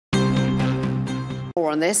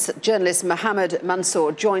More on this, journalist Muhammad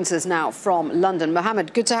Mansour joins us now from London.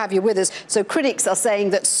 Muhammad, good to have you with us. So critics are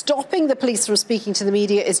saying that stopping the police from speaking to the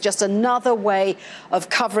media is just another way of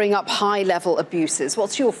covering up high-level abuses.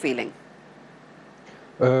 What's your feeling?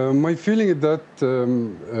 My feeling is that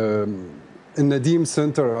in Nadim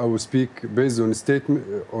Center, I will speak based on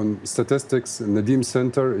statistics. Nadim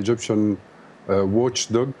Center, Egyptian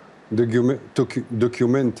watchdog,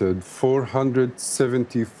 documented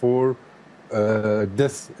 474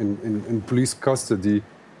 deaths in police custody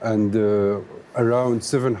and around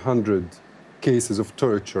 700 cases of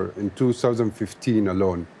torture in 2015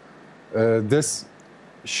 alone. This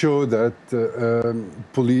shows that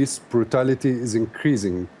police brutality is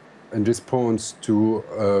increasing in response to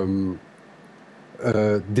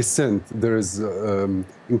dissent. There is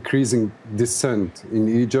increasing dissent in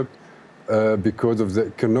Egypt because of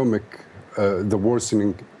the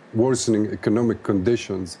worsening economic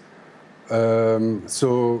conditions.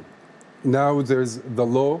 So now there's the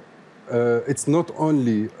law. It's not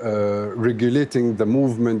only regulating the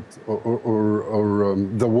movement or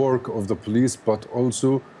the work of the police, but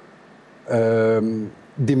also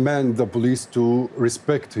demand the police to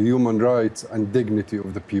respect human rights and dignity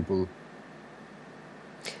of the people.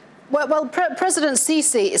 Well, President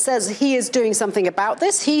Sisi says he is doing something about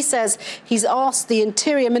this. He says he's asked the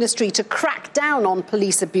Interior Ministry to crack down on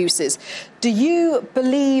police abuses. Do you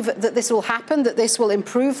believe that this will happen, that this will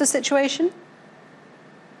improve the situation?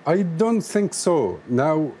 I don't think so.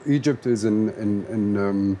 Now Egypt is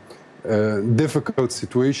in a difficult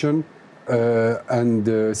situation, and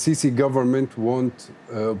the Sisi government want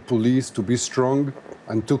police to be strong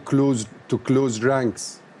and to close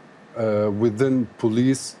ranks within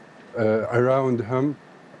police around him.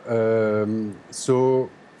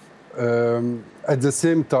 At the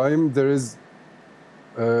same time, there is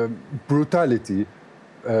brutality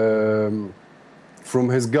from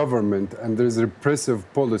his government, and there is repressive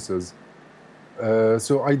policies.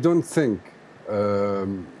 So I don't think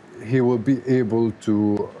he will be able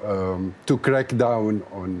to crack down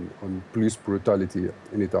on police brutality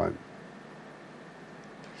anytime.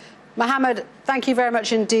 Muhammad, thank you very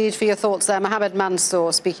much indeed for your thoughts there. Muhammad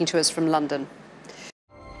Mansour speaking to us from London.